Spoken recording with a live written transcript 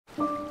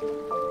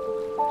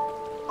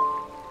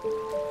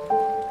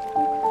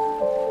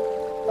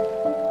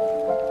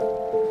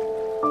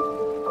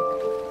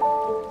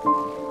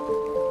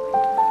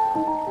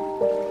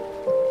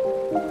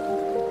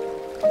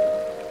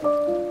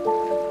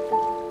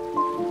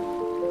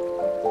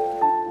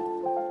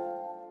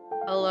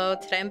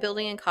today I'm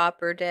building in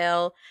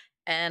Copperdale,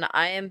 and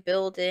I am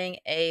building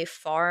a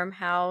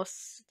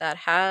farmhouse that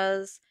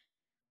has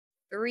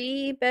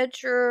 3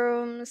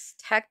 bedrooms,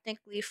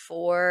 technically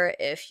 4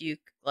 if you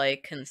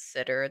like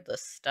consider the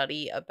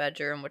study a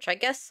bedroom, which I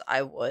guess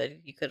I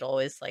would. You could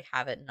always like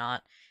have it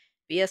not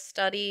be a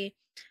study.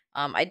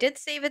 I did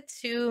save it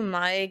to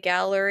my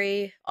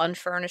gallery,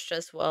 unfurnished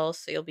as well,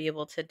 so you'll be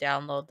able to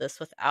download this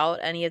without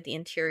any of the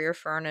interior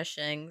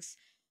furnishings.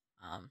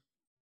 Um,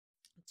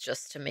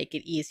 just to make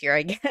it easier,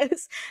 I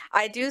guess.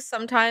 I do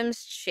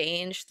sometimes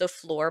change the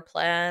floor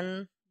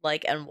plan,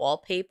 like, and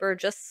wallpaper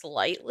just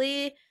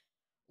slightly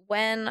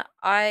when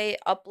I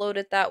upload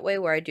it that way,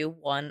 where I do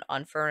one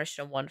unfurnished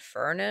and one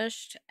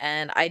furnished.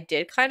 And I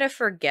did kind of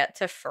forget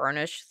to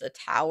furnish the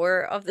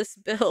tower of this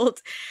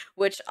build,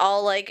 which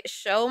I'll like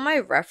show my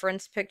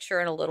reference picture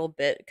in a little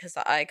bit because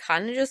I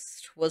kind of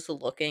just was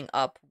looking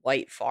up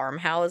white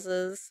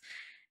farmhouses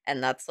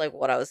and that's like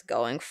what I was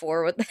going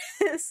for with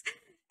this.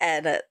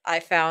 And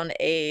I found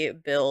a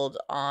build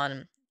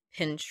on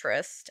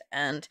Pinterest,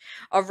 and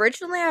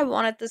originally I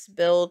wanted this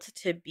build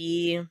to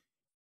be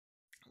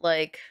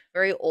like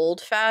very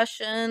old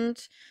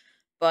fashioned,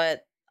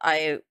 but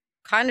I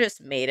kind of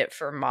just made it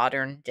for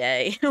modern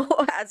day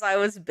as I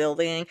was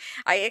building.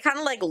 I kind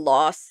of like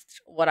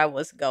lost what I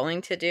was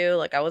going to do.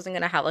 Like I wasn't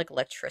going to have like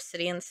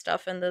electricity and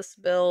stuff in this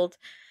build,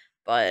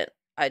 but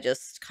I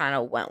just kind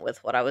of went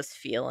with what I was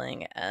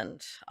feeling.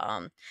 And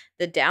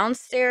the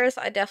downstairs,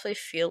 I definitely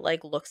feel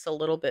like looks a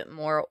little bit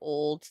more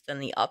old than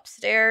the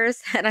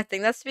upstairs. And I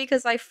think that's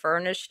because I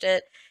furnished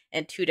it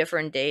in 2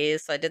 different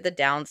days. So I did the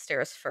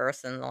downstairs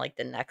first, and then, like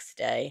the next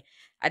day,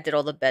 I did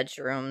all the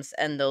bedrooms,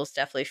 and those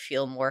definitely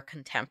feel more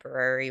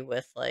contemporary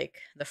with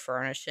like the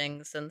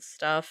furnishings and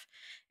stuff.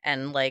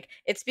 And like,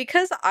 it's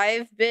because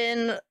I've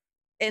been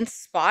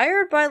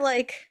inspired by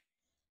like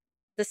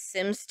the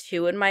Sims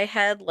 2 in my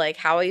head, like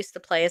how I used to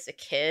play as a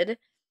kid.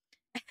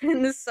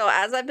 And so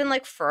as I've been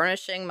like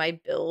furnishing my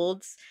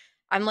builds,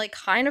 I'm like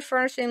kind of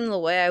furnishing them the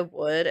way I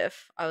would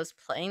if I was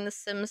playing The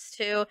Sims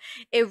 2.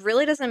 It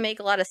really doesn't make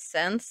a lot of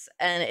sense,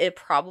 and it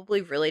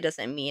probably really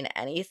doesn't mean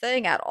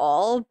anything at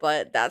all,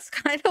 but that's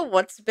kind of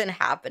what's been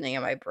happening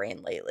in my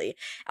brain lately.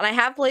 And I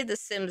have played The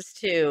Sims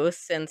 2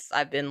 since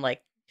I've been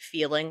like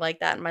feeling like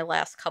that in my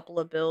last couple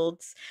of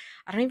builds.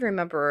 I don't even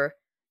remember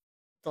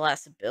the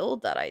last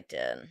build that I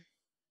did.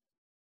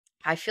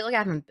 I feel like I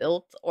haven't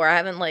built or I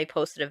haven't, like,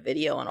 posted a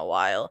video in a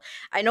while.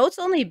 I know it's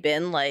only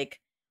been, like,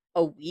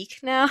 a week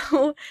now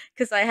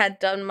because I had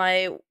done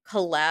my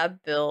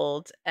collab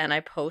build, and I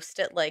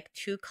posted, like,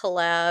 2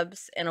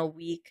 collabs in a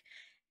week,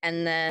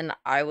 and then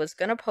I was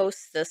gonna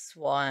post this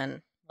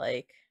one,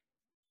 like,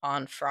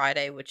 on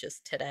Friday, which is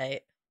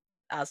today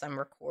as I'm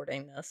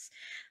recording this.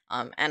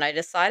 And I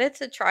decided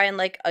to try and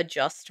like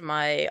adjust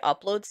my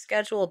upload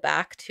schedule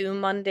back to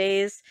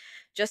Mondays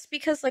just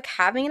because like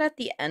having it at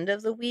the end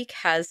of the week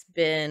has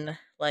been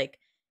like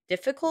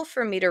difficult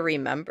for me to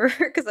remember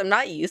because I'm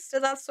not used to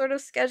that sort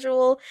of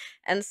schedule.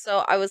 And so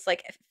I was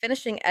like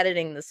finishing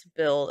editing this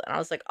build and I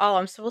was like, "Oh,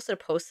 I'm supposed to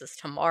post this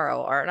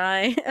tomorrow, aren't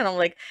I?" And I'm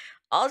like,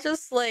 "I'll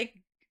just like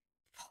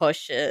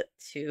push it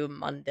to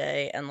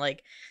Monday," and,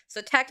 like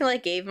so technically I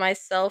gave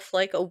myself,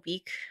 like, a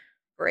week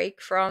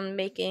break from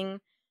making,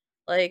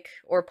 like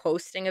or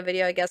posting a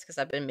video, I guess, because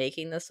 'cause I've been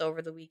making this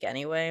over the week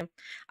anyway.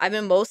 I've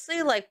been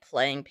mostly, like,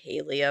 playing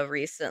Palia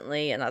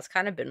recently, and that's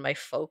kind of been my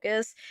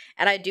focus,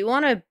 and I do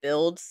wanna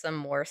build some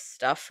more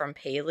stuff from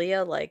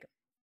Palia, like,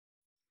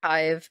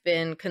 I've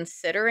been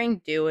considering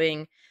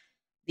doing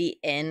the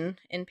inn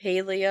in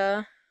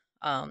Palia,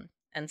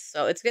 and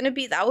so it's gonna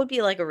be that would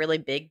be, like, a really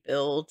big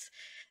build.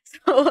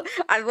 So,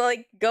 I'm,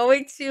 like,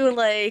 going to,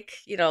 like,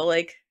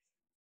 like,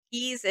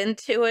 ease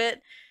into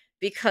it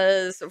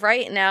because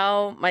right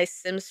now, my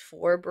Sims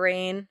 4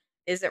 brain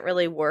isn't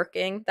really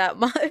working that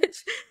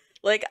much.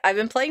 Like, I've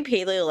been playing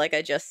Paleo, like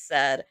I just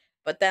said,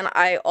 but then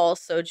I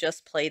also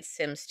just played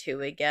Sims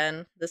 2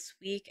 again this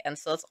week, and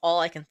so that's all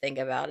I can think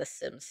about is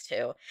Sims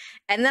 2.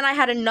 And then I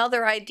had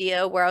another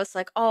idea where I was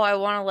like, "Oh, I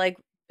wanna, like,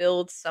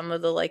 build some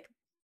of the,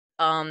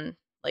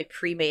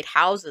 pre-made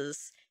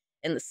houses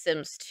in The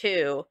Sims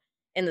 2,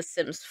 in The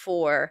Sims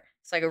 4,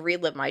 so I could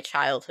relive my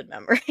childhood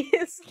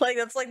memories." Like,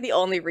 that's, like, the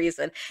only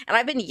reason. And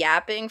I've been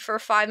yapping for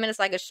 5 minutes.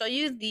 I could show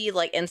you the,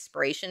 like,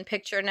 inspiration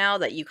picture now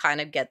that you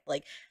kind of get,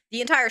 like the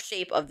entire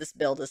shape of this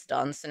build is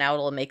done, so now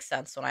it'll make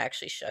sense when I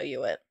actually show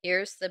you it.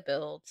 Here's the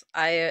build.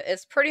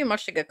 It's pretty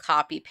much like a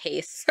copy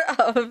paste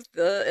of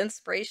the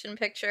inspiration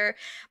picture,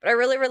 but I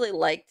really, really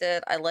liked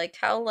it. I liked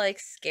how, like,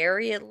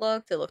 scary it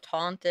looked. It looked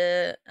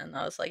haunted, and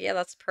I was like, "Yeah,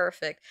 that's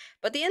perfect."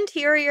 But the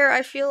interior,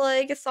 I feel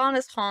like it's not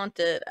as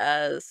haunted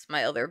as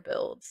my other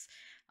builds.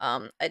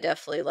 I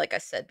definitely, like I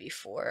said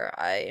before,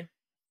 I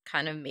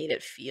kind of made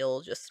it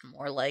feel just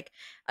more like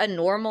a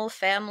normal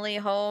family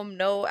home.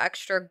 No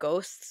extra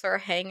ghosts are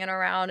hanging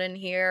around in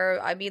here.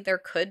 I mean, there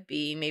could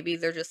be. Maybe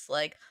they're just,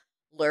 like,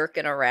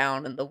 lurking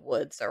around in the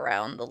woods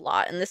around the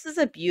lot, and this is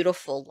a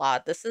beautiful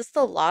lot. This is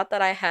the lot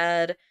that I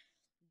had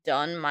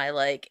done my,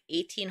 like,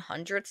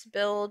 1800s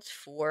build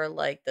for,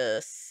 like,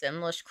 the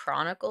Simlish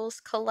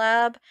Chronicles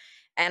collab,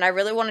 and I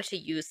really wanted to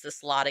use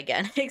this lot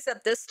again,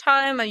 except this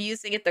time I'm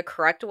using it the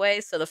correct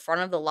way, so the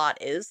front of the lot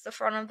is the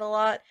front of the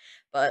lot,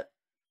 but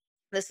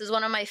this is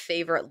one of my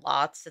favorite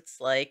lots. It's,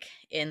 like,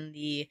 in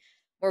the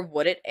more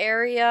wooded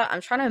area.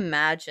 I'm trying to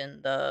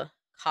imagine the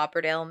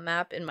Copperdale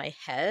map in my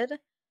head.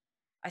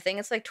 I think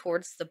it's, like,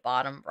 towards the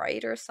bottom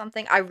right or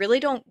something. I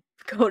really don't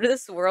go to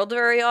this world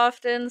very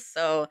often,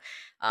 so,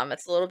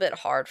 it's a little bit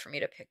hard for me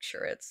to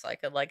picture it, so I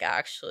could, like,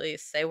 actually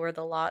say where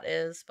the lot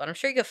is, but I'm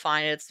sure you could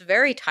find it. It's a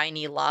very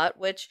tiny lot,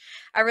 which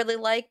I really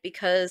like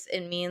because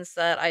it means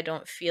that I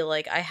don't feel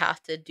like I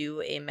have to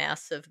do a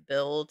massive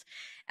build,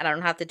 and I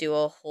don't have to do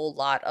a whole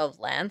lot of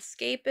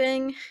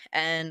landscaping,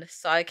 and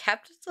so I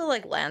kept the,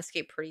 like,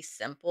 landscape pretty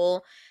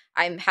simple.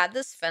 I had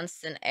this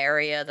fenced in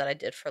area that I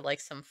did for like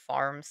some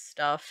farm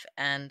stuff,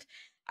 and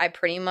I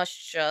pretty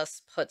much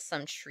just put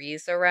some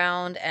trees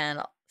around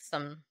and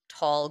some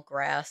tall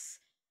grass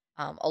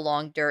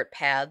along dirt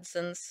paths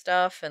and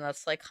stuff. And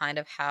that's like kind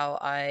of how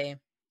I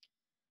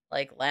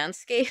like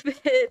landscape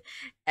it.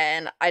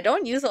 And I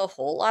don't use a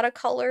whole lot of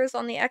colors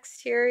on the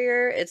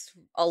exterior. It's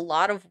a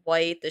lot of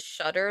white. The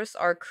shutters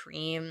are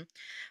cream,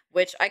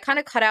 which I kind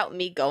of cut out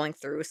me going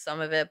through some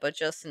of it, but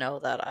just know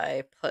that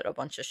I put a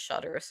bunch of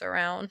shutters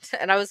around.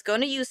 And I was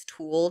going to use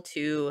tulle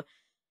to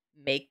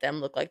make them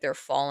look like they're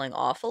falling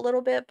off a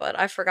little bit, but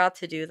I forgot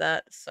to do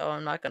that, so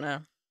I'm not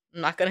gonna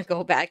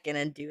go back in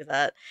and do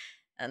that.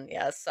 And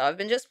yeah, so I've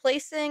been just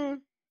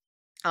placing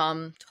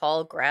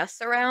tall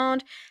grass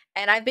around,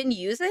 and I've been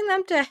using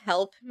them to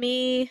help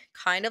me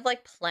kind of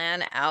like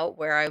plan out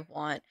where I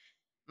want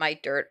my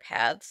dirt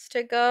paths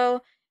to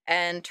go.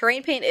 And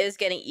terrain paint is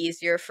getting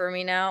easier for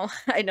me now.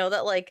 I know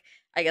that like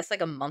I guess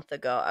like a month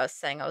ago I was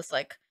saying I was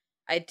like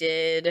I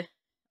did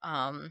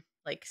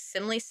like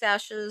Simile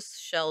Sash's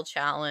shell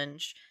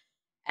challenge,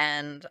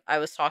 and I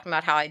was talking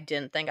about how I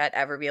didn't think I'd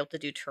ever be able to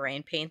do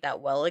terrain paint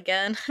that well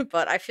again,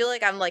 but I feel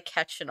like I'm like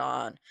catching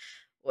on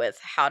with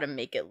how to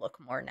make it look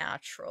more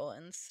natural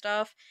and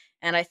stuff.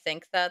 And I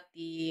think that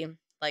the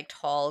like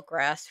tall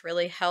grass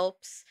really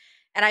helps.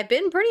 And I've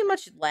been pretty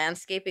much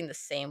landscaping the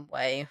same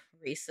way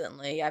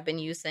recently. I've been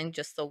using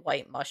just the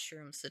white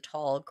mushrooms, the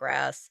tall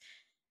grass,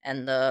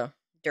 and the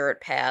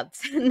dirt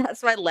paths, and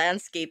that's my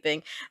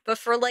landscaping. But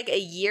for like a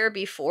year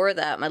before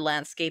that, my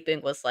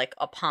landscaping was like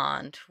a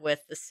pond with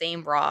the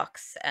same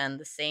rocks and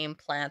the same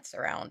plants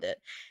around it.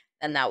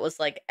 And that was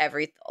like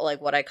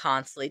like what I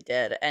constantly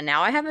did. And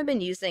now I haven't been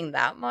using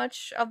that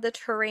much of the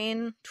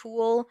terrain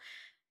tool.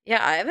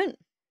 Yeah, I haven't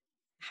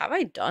have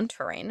I done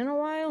terrain in a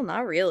while?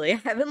 Not really. I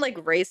haven't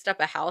like raised up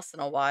a house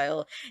in a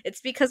while. It's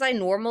because I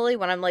normally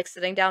when I'm like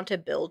sitting down to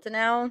build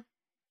now,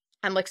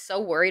 I'm, like, so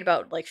worried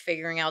about, like,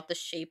 figuring out the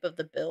shape of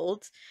the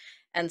build,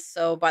 and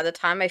so by the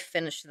time I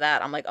finish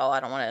that, I'm like, "Oh, I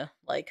don't wanna,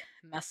 like,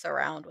 mess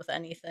around with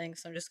anything,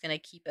 so I'm just gonna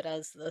keep it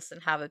as this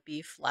and have it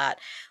be flat,"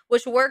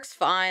 which works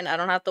fine. I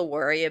don't have to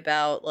worry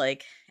about,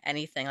 like,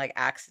 anything, like,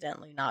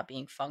 accidentally not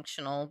being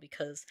functional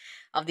because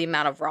of the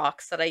amount of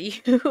rocks that I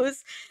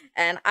use,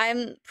 and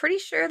I'm pretty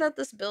sure that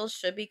this build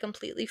should be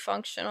completely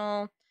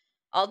functional.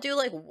 I'll do,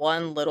 like,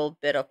 one little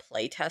bit of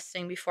play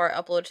testing before I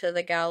upload to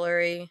the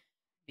gallery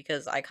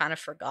because I kind of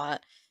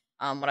forgot.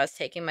 When I was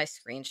taking my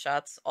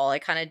screenshots, all I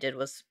kind of did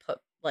was put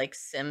like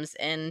Sims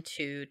in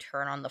to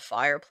turn on the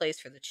fireplace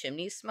for the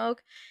chimney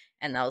smoke,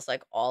 and that was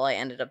like all I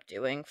ended up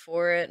doing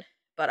for it.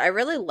 But I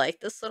really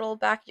like this little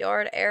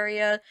backyard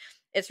area.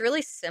 It's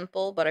really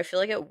simple, but I feel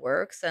like it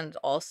works and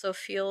also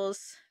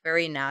feels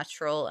very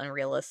natural and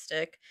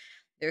realistic.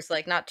 There's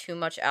like not too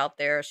much out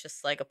there. It's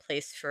just like a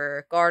place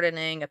for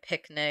gardening, a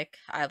picnic.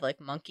 I have like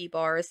monkey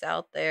bars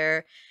out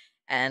there,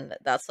 and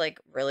that's, like,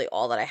 really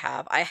all that I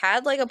have. I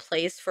had, like, a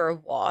place for a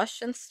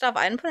wash and stuff.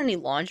 I didn't put any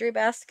laundry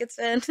baskets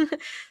in.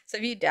 So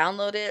if you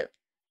download it,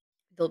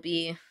 there'll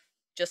be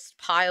just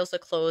piles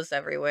of clothes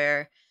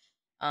everywhere.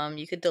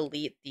 You could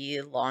delete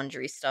the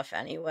laundry stuff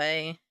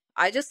anyway.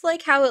 I just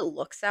like how it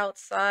looks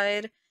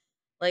outside.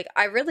 Like,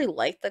 I really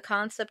like the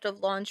concept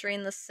of laundry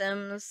in The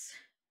Sims,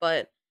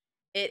 but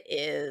it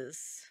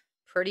is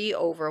pretty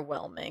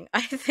overwhelming,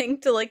 I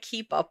think, to, like,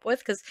 keep up with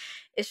because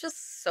it's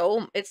just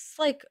it's,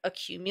 like,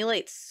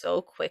 accumulates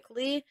so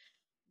quickly,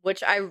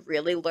 which I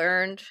really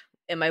learned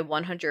in my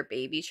 100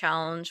 baby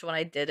challenge when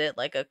I did it,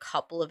 like, a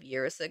couple of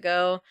years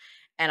ago,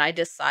 and I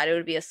decided it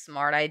would be a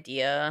smart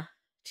idea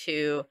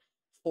to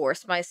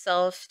force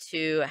myself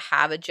to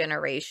have a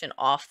generation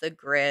off the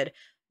grid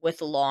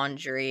with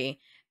laundry,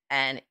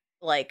 and,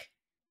 like,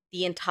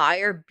 the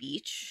entire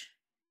beach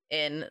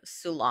in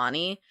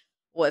Sulani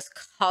was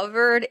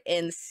covered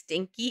in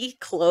stinky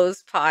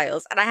clothes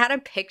piles, and I had a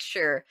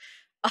picture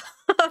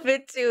of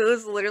it too. It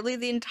was literally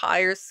the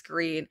entire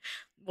screen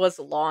was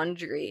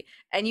laundry.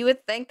 And you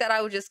would think that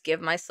I would just give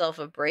myself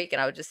a break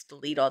and I would just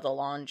delete all the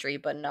laundry,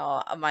 but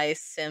no, my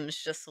Sims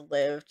just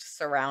lived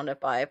surrounded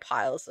by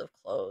piles of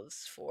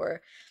clothes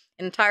for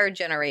an entire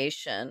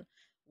generation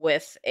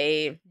with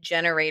a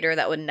generator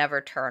that would never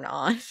turn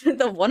on.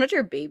 The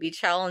 100 baby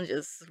challenge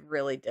is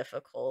really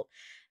difficult.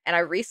 And I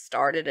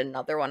restarted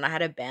another one. I had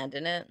to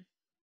abandon it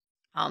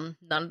None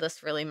of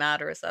this really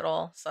matters at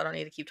all, so I don't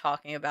need to keep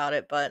talking about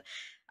it, but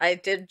I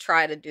did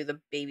try to do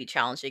the baby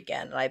challenge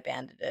again, and I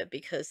abandoned it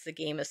because the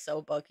game is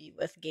so buggy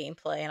with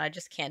gameplay, and I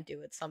just can't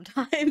do it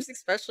sometimes,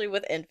 especially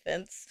with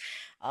infants.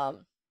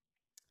 Um,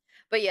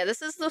 but yeah,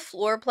 this is the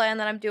floor plan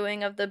that I'm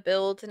doing of the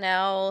build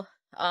now.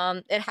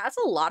 It has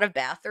a lot of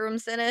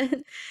bathrooms in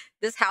it.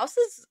 This house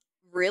is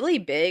really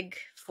big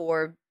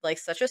for like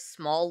such a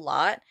small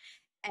lot.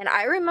 And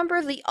I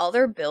remember the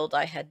other build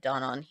I had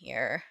done on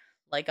here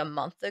like a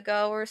month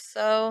ago or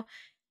so.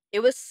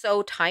 It was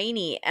so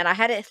tiny and I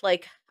had it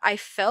like I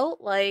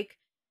felt like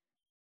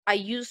I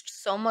used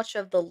so much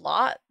of the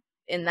lot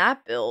in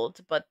that build,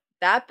 but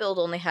that build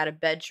only had a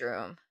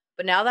bedroom.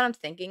 But now that I'm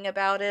thinking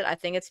about it, I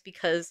think it's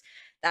because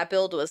that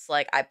build was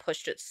like I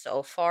pushed it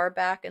so far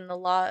back in the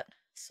lot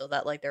so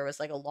that like there was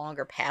like a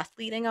longer path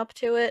leading up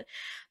to it.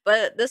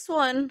 But this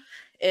one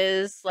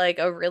is like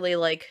a really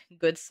like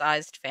good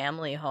sized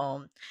family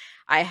home.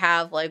 I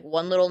have like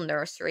one little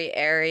nursery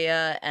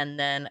area and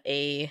then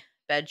a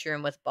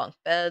bedroom with bunk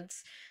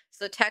beds.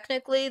 So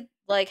technically,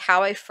 like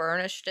how I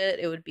furnished it,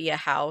 it would be a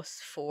house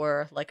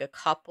for like a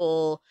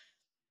couple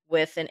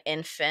with an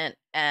infant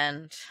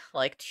and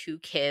like two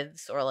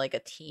kids or like a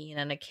teen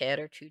and a kid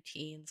or two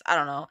teens. I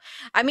don't know.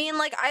 I mean,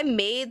 like I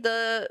made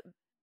the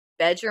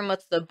bedroom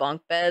with the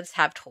bunk beds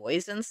have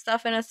toys and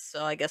stuff in it,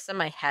 so I guess in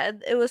my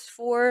head it was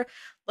for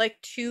like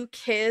two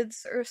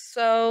kids or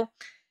so.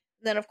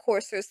 Then, of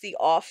course, there's the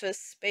office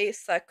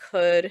space that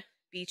could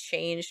be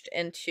changed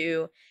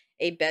into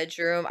a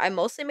bedroom. I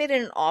mostly made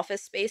it an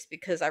office space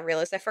because I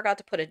realized I forgot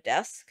to put a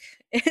desk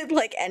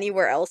like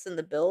anywhere else in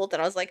the build,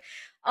 and I was like,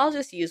 I'll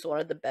just use one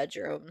of the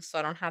bedrooms so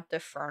I don't have to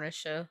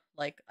furnish a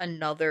like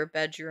another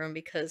bedroom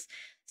because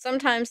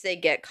sometimes they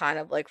get kind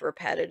of like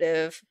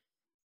repetitive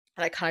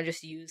and I kind of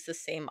just use the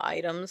same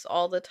items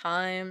all the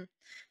time.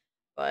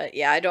 But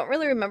yeah, I don't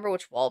really remember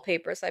which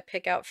wallpapers I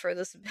pick out for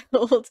this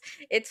build.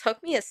 It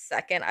took me a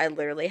second. I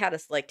literally had to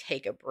like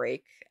take a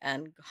break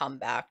and come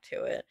back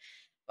to it.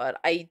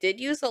 But I did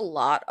use a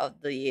lot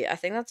of the I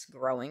think that's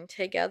growing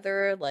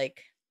together,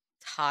 like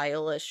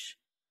tile-ish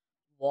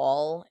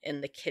wall in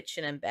the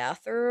kitchen and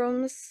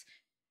bathrooms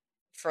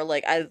for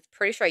like I'm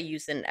pretty sure I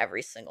used it in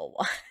every single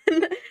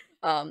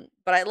one.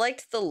 But I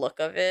liked the look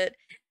of it.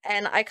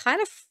 And I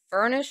kind of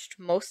furnished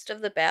most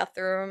of the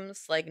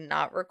bathrooms, like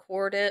not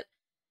recorded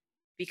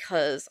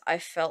because I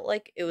felt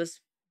like it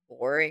was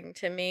boring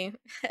to me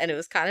and it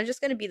was kind of just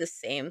going to be the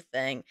same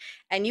thing.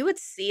 And you would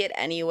see it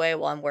anyway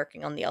while I'm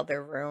working on the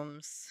other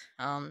rooms.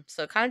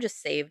 So it kind of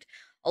just saved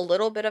a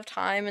little bit of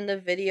time in the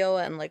video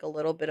and like a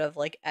little bit of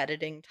like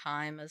editing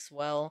time as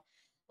well.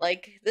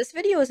 Like this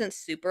video isn't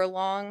super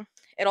long.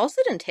 It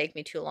also didn't take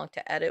me too long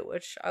to edit,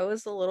 which I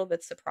was a little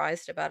bit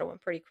surprised about. It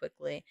went pretty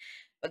quickly.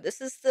 But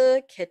this is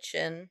the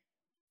kitchen.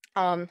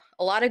 A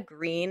lot of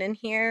green in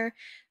here.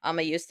 I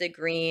used a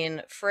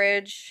green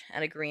fridge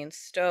and a green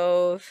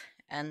stove,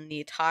 and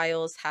the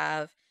tiles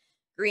have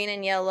green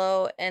and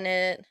yellow in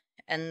it.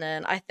 And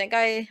then I think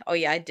oh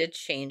yeah, I did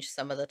change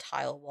some of the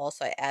tile wall,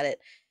 so I added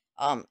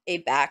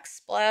a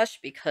backsplash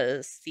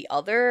because the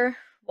other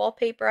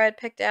wallpaper I had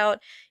picked out,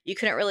 you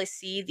couldn't really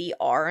see the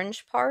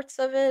orange parts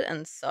of it,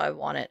 and so I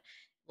wanted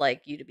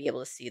like you to be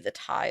able to see the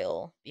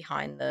tile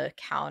behind the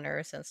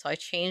counters, and so I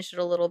changed it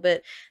a little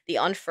bit. The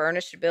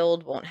unfurnished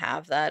build won't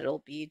have that. It'll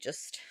be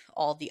just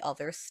all the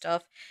other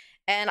stuff.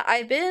 And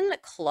I've been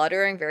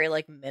cluttering very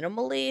like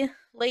minimally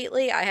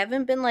lately. I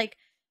haven't been like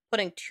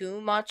putting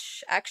too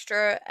much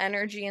extra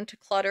energy into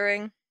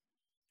cluttering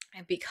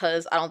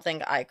because I don't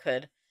think I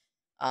could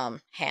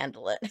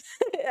handle it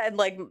at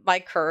like my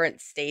current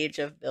stage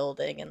of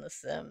building in The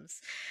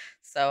Sims.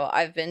 So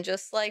I've been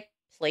just like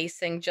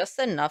placing just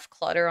enough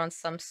clutter on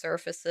some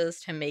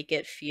surfaces to make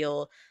it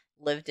feel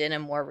lived in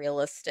and more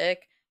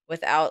realistic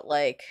without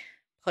like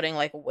putting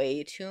like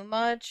way too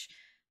much,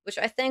 which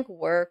I think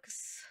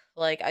works.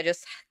 Like I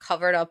just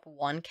covered up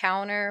one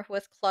counter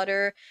with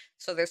clutter.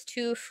 So there's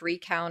two free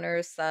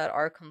counters that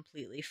are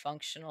completely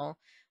functional,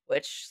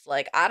 which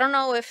like I don't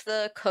know if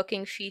the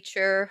cooking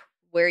feature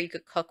where you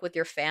could cook with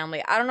your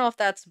family. I don't know if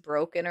that's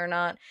broken or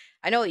not.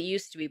 I know it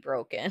used to be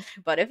broken,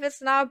 but if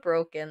it's not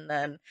broken,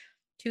 then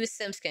two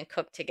Sims can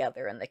cook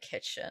together in the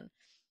kitchen.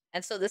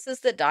 And so this is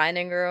the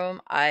dining room.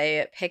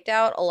 I picked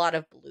out a lot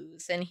of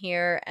blues in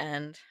here,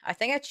 and I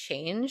think I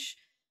changed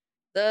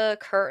the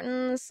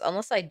curtains,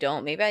 unless I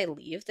don't. Maybe I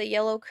leave the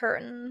yellow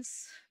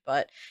curtains,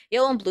 but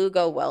yellow and blue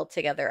go well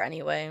together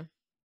anyway.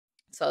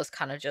 So I was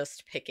kind of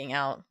just picking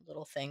out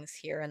little things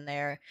here and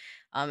there.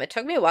 It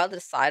took me a while to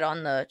decide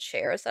on the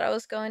chairs that I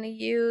was going to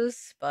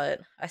use,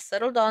 but I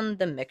settled on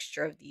the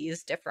mixture of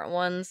these different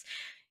ones.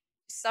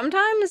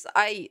 Sometimes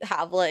I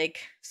have like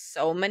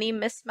so many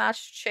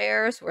mismatched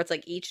chairs where it's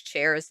like each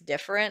chair is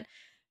different.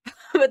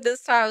 But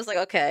this time I was like,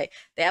 okay,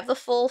 they have the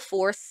full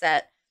four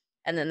set,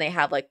 and then they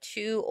have like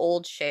two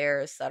old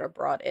chairs that are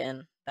brought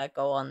in that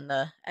go on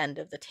the end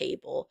of the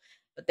table.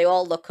 But they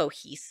all look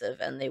cohesive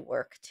and they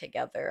work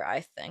together, I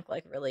think,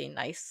 like really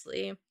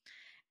nicely.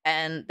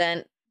 And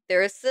then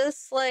there's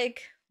this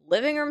like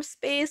living room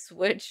space,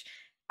 which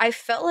I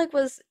felt like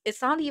was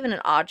it's not even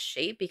an odd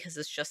shape because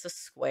it's just a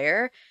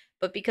square,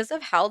 but because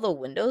of how the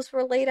windows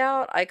were laid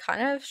out, I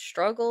kind of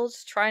struggled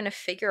trying to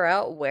figure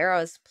out where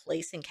I was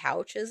placing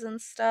couches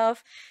and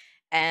stuff.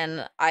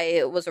 And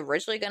I was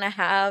originally gonna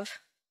have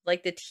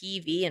like the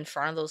TV in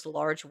front of those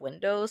large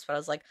windows, but I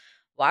was like,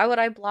 why would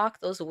I block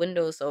those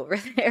windows over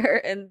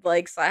there? And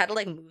like, so I had to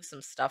like move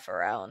some stuff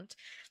around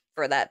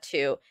for that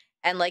too.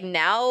 And like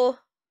now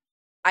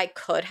I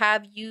could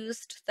have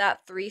used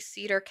that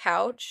three-seater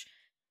couch,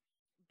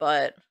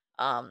 but,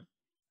 um,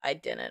 I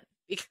didn't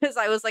because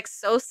I was, like,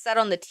 so set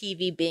on the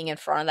TV being in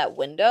front of that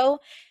window.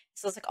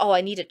 So I was like, "Oh,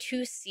 I need a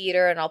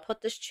two-seater, and I'll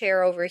put this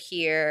chair over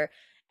here."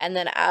 And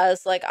then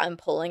as, like, I'm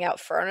pulling out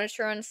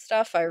furniture and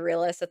stuff, I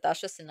realized that that's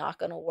just not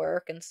gonna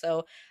work, and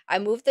so I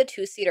moved the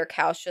two-seater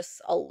couch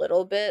just a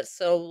little bit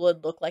so it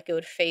would look like it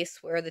would face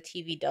where the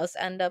TV does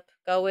end up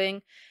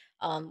going,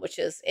 which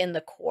is in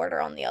the corner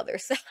on the other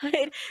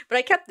side. But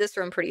I kept this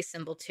room pretty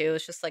simple too.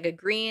 It's just, like, a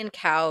green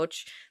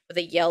couch with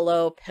a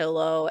yellow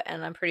pillow,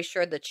 and I'm pretty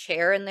sure the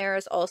chair in there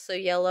is also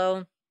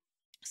yellow.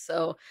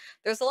 So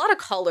there's a lot of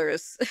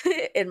colors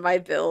in my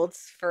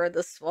builds for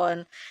this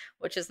one,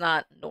 which is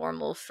not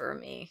normal for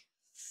me.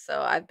 So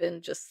I've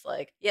been just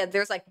like, yeah,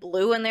 there's like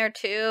blue in there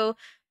too.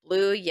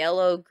 Blue,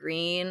 yellow,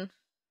 green.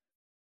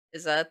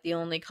 Is that the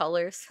only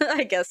colors?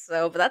 I guess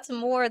so, but that's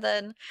more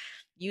than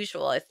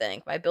usual, I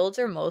think. My builds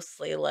are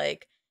mostly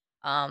like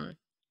um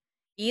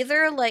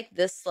either like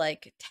this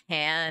like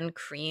tan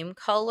cream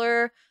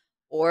color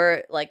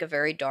or like a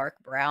very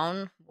dark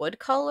brown wood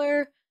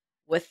color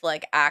with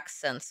like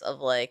accents of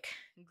like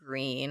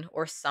green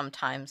or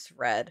sometimes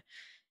red.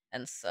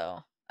 And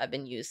so I've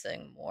been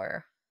using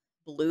more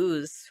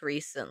blues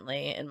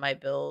recently in my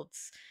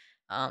builds.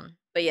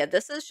 But yeah,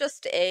 this is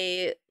just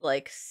a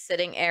like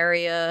sitting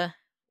area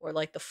or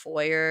like the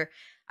foyer.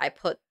 I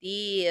put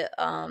the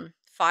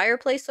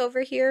fireplace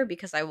over here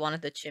because I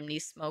wanted the chimney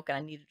smoke and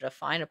I needed to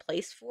find a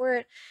place for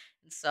it.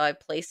 And so I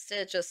placed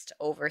it just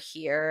over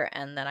here,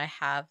 and then I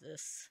have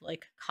this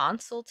like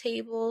console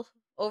table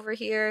over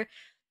here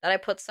that I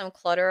put some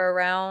clutter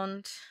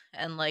around,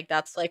 and like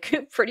that's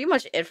like pretty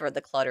much it for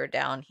the clutter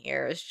down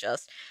here is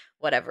just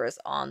whatever is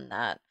on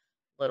that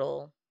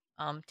little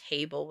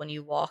table when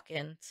you walk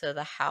into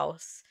the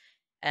house.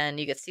 And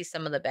you could see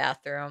some of the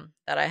bathroom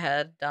that I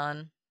had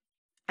done.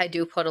 I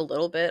do put a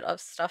little bit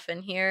of stuff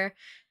in here.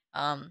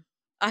 um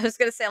I was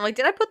gonna say, I'm like,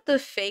 did I put the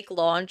fake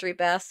laundry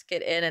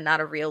basket in and not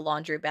a real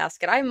laundry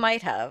basket? I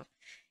might have.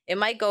 It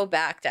might go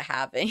back to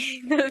having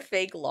the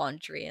fake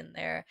laundry in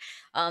there.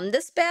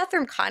 This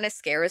bathroom kind of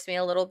scares me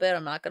a little bit,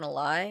 I'm not gonna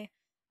lie.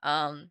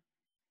 um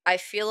I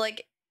feel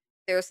like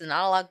there's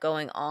not a lot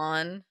going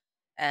on,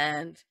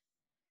 and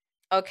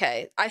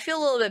okay, I feel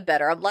a little bit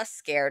better. I'm less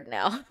scared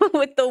now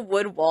with the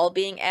wood wall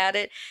being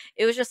added.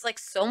 It was just like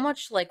so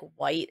much like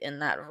white in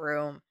that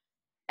room,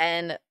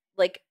 and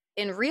like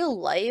in real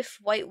life,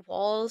 white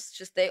walls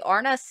just they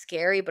aren't as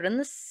scary, but in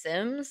The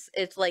Sims,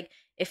 it's like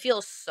it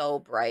feels so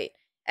bright.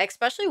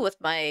 Especially with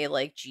my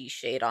like G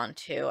shade on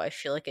too. I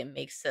feel like it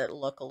makes it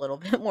look a little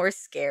bit more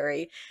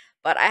scary.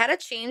 But I had to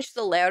change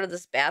the layout of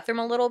this bathroom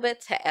a little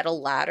bit to add a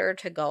ladder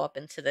to go up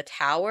into the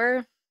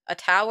tower. A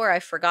tower I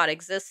forgot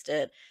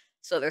existed,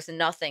 so there's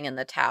nothing in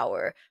the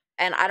tower.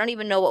 And I don't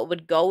even know what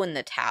would go in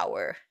the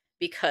tower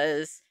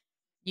because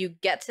you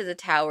get to the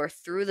tower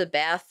through the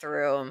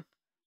bathroom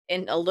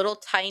in a little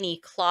tiny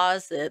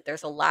closet.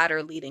 There's a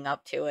ladder leading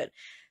up to it.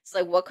 It's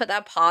like, what could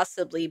that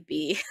possibly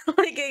be?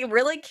 Like, it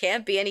really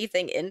can't be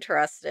anything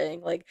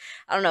interesting. Like,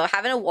 I don't know,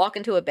 having to walk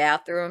into a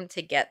bathroom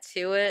to get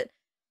to it,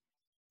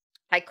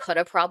 I could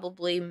have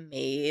probably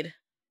made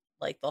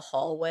like the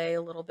hallway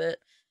a little bit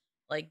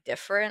like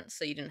different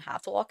so you didn't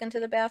have to walk into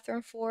the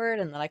bathroom for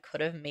it. And then I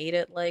could have made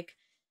it like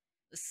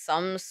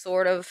some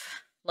sort of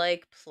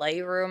like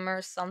playroom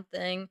or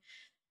something,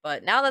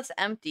 but now that's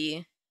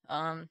empty.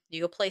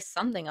 You could place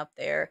something up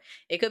there.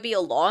 It could be a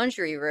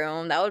laundry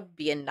room. That would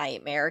be a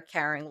nightmare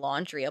carrying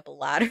laundry up a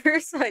ladder.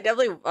 So I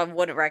definitely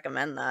wouldn't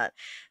recommend that.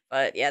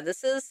 But yeah,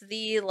 this is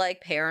the like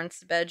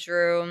parents'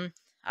 bedroom.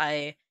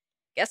 I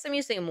guess I'm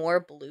using more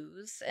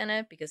blues in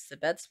it because the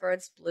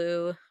bedspread's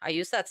blue. I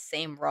used that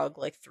same rug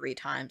like 3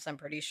 times, I'm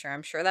pretty sure.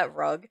 I'm sure that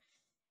rug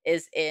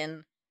is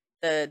in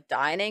the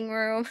dining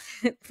room,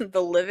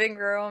 the living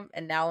room,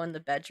 and now in the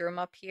bedroom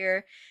up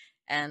here.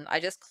 And I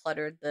just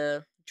cluttered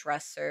the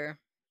dresser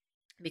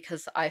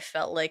because I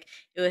felt like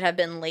it would have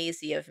been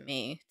lazy of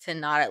me to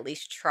not at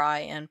least try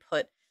and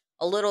put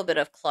a little bit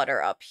of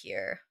clutter up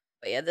here.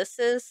 But yeah, this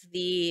is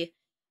the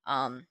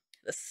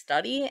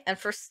study, and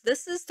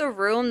this is the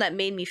room that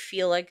made me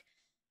feel like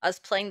I was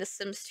playing The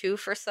Sims 2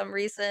 for some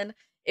reason.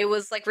 It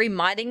was like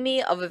reminding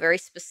me of a very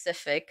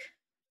specific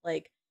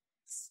like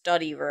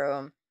study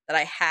room that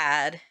I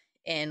had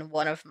in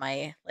one of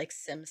my like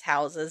Sims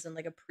houses in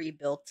like a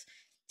pre-built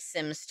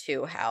Sims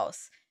 2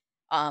 house.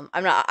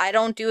 I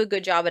don't do a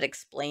good job at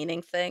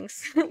explaining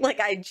things. Like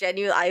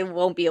I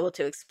won't be able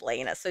to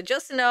explain it. So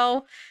just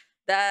know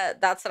that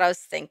that's what I was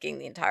thinking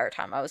the entire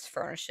time I was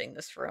furnishing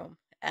this room.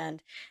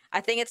 and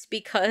I think it's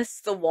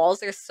because the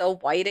walls are so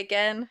white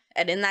again,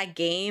 and in that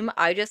game,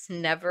 I just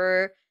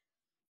never,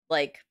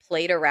 like,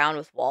 played around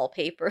with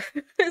wallpapers,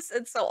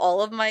 and so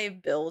all of my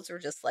builds were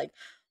just, like,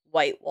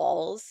 white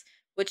walls,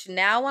 which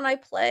now when I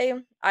play,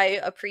 I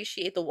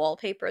appreciate the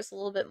wallpapers a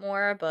little bit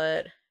more,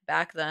 but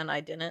back then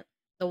I didn't.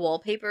 The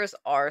wallpapers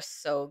are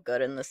so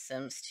good in The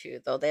Sims 2,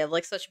 though. They have,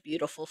 like, such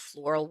beautiful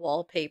floral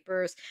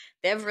wallpapers.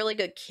 They have really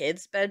good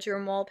kids'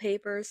 bedroom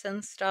wallpapers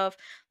and stuff.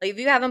 Like, if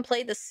you haven't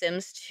played The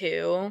Sims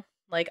 2,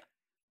 like,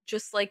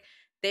 just, like,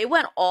 they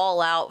went all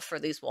out for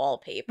these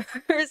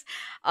wallpapers.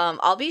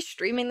 I'll be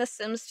streaming The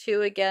Sims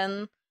 2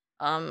 again,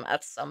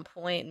 at some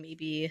point,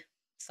 maybe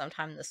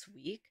sometime this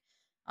week.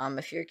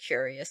 If you're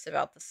curious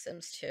about The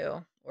Sims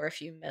 2, or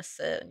if you miss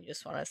it and you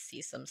just wanna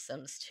see some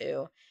Sims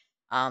 2.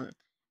 Um,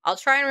 I'll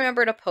try and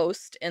remember to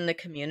post in the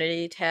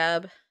community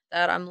tab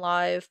that I'm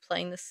live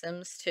playing The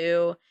Sims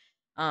 2.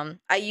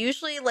 I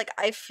usually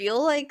I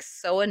feel like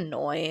so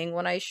annoying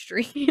when I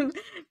stream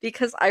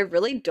because I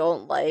really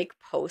don't like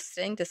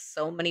posting to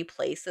so many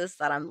places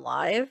that I'm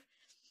live.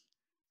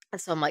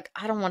 And so I'm like,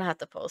 I don't want to have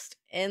to post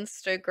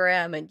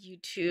Instagram and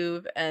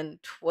YouTube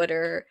and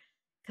Twitter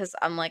because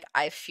I'm like,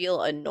 I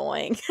feel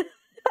annoying.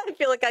 I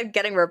feel like I'm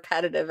getting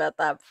repetitive at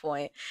that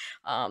point.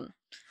 Um,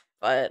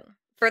 but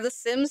for The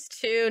Sims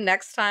 2,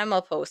 next time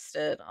I'll post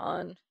it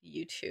on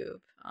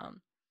YouTube.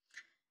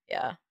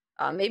 Yeah.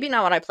 Maybe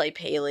not when I play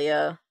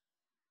Palia,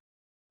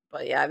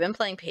 but yeah, I've been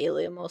playing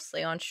Palia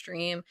mostly on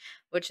stream,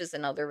 which is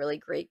another really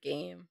great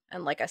game.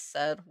 And like I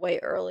said way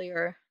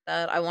earlier,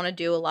 that I want to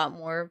do a lot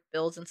more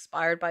builds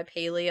inspired by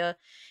Palia.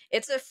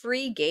 It's a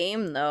free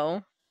game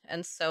though,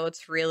 and so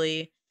it's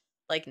really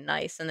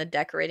nice, and the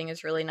decorating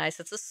is really nice.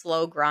 It's a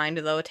slow grind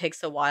though. It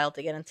takes a while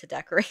to get into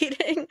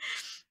decorating.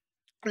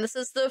 And this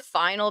is the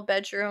final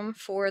bedroom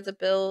for the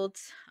build.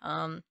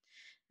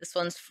 This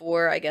one's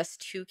for, I guess,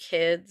 2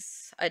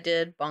 kids. I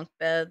did bunk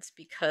beds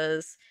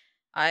because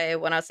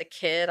when I was a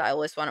kid, I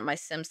always wanted my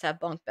Sims to have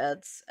bunk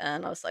beds,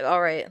 and I was like,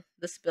 "All right,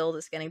 this build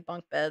is getting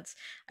bunk beds."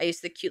 I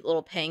used the cute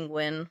little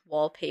penguin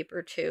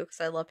wallpaper too because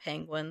I love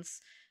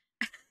penguins.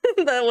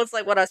 That was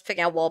like when I was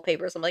picking out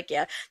wallpapers. I'm like,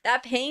 yeah,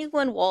 that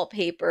penguin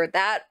wallpaper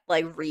that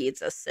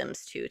reads a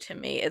Sims 2 to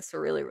me. It's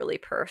really, really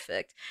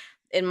perfect.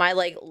 In my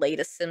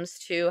latest Sims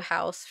 2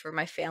 house for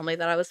my family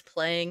that I was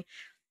playing,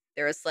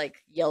 there's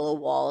yellow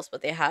walls,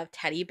 but they have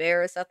teddy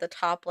bears at the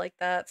top like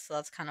that. So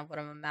that's kind of what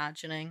I'm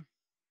imagining.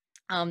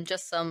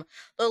 Just some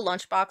little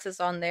lunch boxes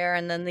on there,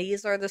 and then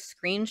these are the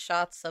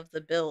screenshots of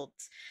the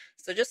builds.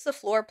 So just the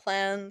floor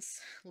plans,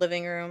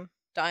 living room,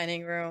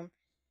 dining room,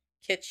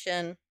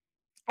 kitchen.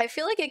 I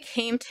feel like it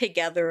came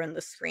together in the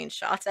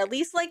screenshots. At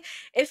least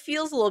it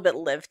feels a little bit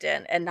lived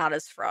in and not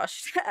as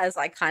rushed as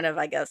I kind of,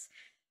 I guess,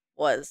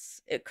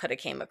 was it could have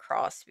came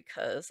across,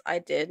 because I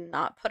did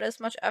not put as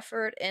much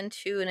effort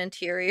into an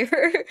interior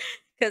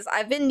because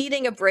I've been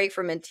needing a break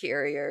from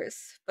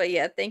interiors. But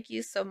yeah, thank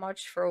you so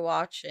much for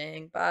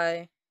watching.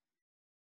 Bye.